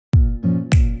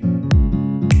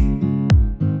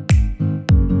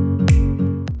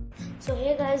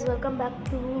welcome back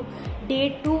to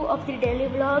day 2 of the Delhi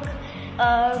vlog.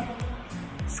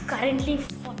 It's currently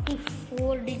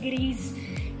 44 degrees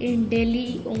in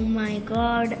Delhi, oh my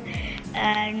god,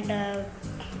 and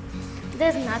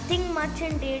there's nothing much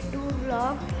in day 2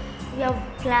 vlog. We have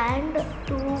planned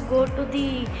to go to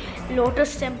the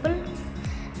Lotus temple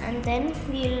and then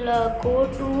we'll go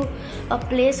to a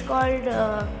place called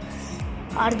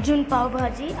Arjun Pav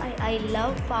Bhaji. I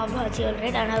love Pav Bhaji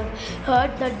already, and I've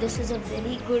heard that this is a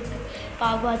very good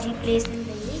Pav Bhaji place in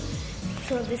Delhi.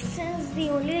 So this is the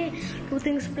only 2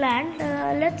 things planned.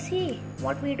 Let's see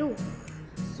what we do.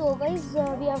 So guys,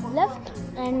 we have left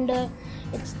and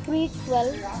it's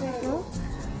 3:12 right now.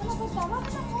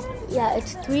 Yeah,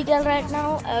 it's 3:12 right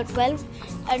now, 12,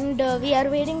 and we are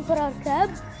waiting for our cab.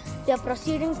 We are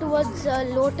proceeding towards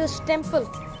Lotus temple.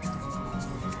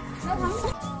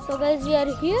 So guys, we are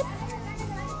here,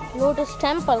 Lotus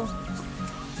temple.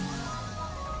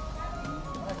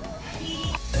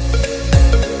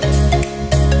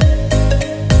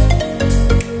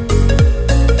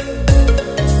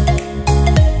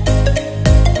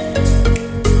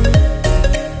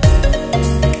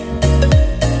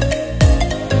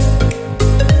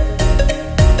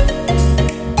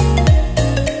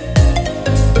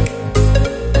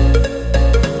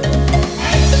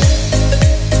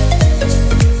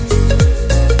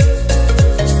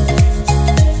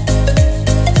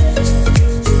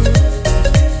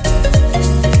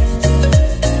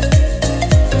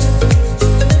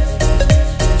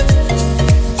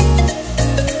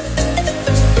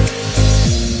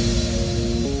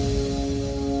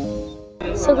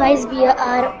 So guys, we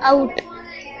are out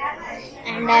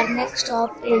and our next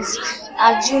stop is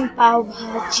Arjun Pav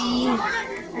Bhaji.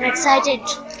 I'm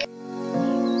excited.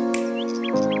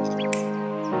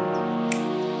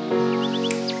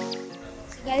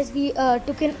 So guys, we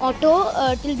took an auto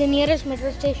till the nearest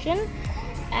metro station,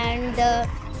 and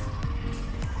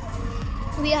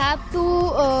we have to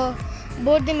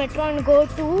board the metro and go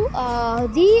to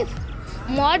the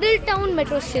Model Town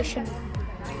metro station.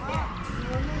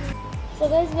 So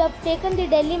guys, we have taken the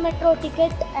Delhi metro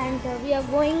ticket and we are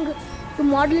going to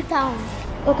Model Town.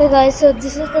 Okay guys, so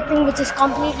this is the thing which is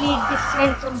completely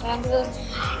different from Bangalore.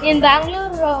 In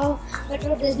Bangalore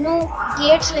metro, there's no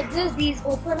gates like this. These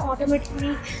open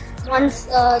automatically once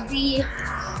the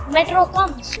metro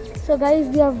comes. So guys,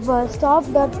 we have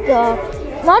stopped at,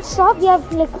 not stopped, we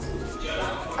have like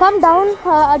come down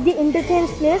at the interchange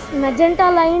place,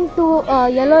 magenta line to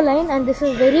yellow line, and this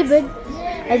is very big.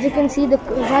 As you can see, the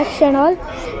rush and all.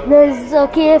 There's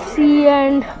KFC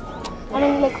and I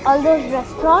mean like all those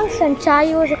restaurants and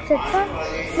chayos, etc.,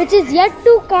 which is yet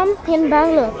to come in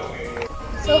Bangalore.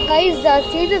 So guys,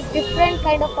 see this different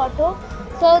kind of auto.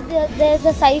 So there's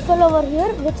a cycle over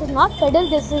here which is not pedal,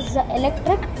 this is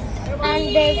electric,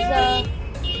 and there's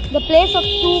the place of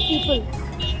 2 people.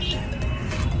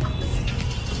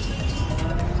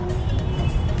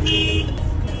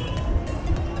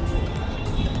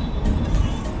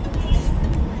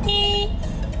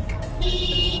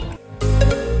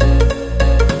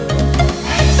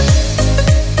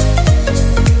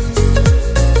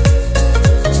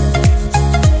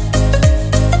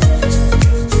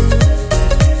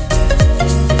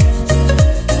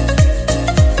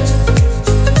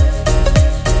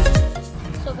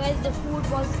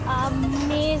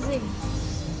 Amazing.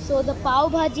 So the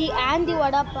pav bhaji and the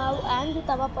vada pav and the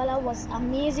tawa palav was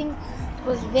amazing. It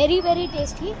was very, very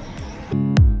tasty.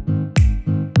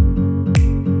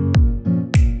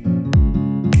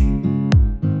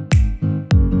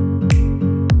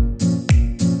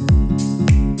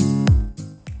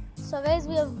 So guys,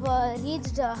 we have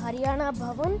reached Haryana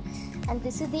Bhavan, and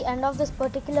this is the end of this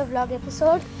particular vlog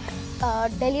episode.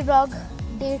 Delhi vlog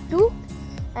day 2.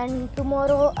 And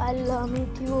tomorrow I'll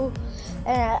meet you.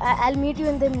 I'll meet you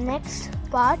in the next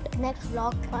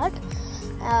vlog part.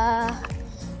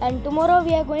 And tomorrow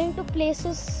we are going to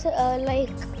places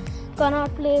like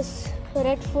Connaught Place,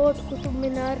 Red Fort, Qutub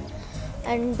Minar,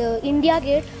 and India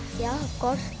Gate. Yeah, of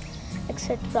course,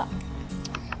 etc.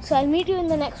 So I'll meet you in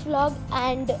the next vlog.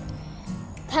 And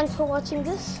thanks for watching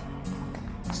this.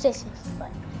 Stay safe.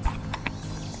 Bye.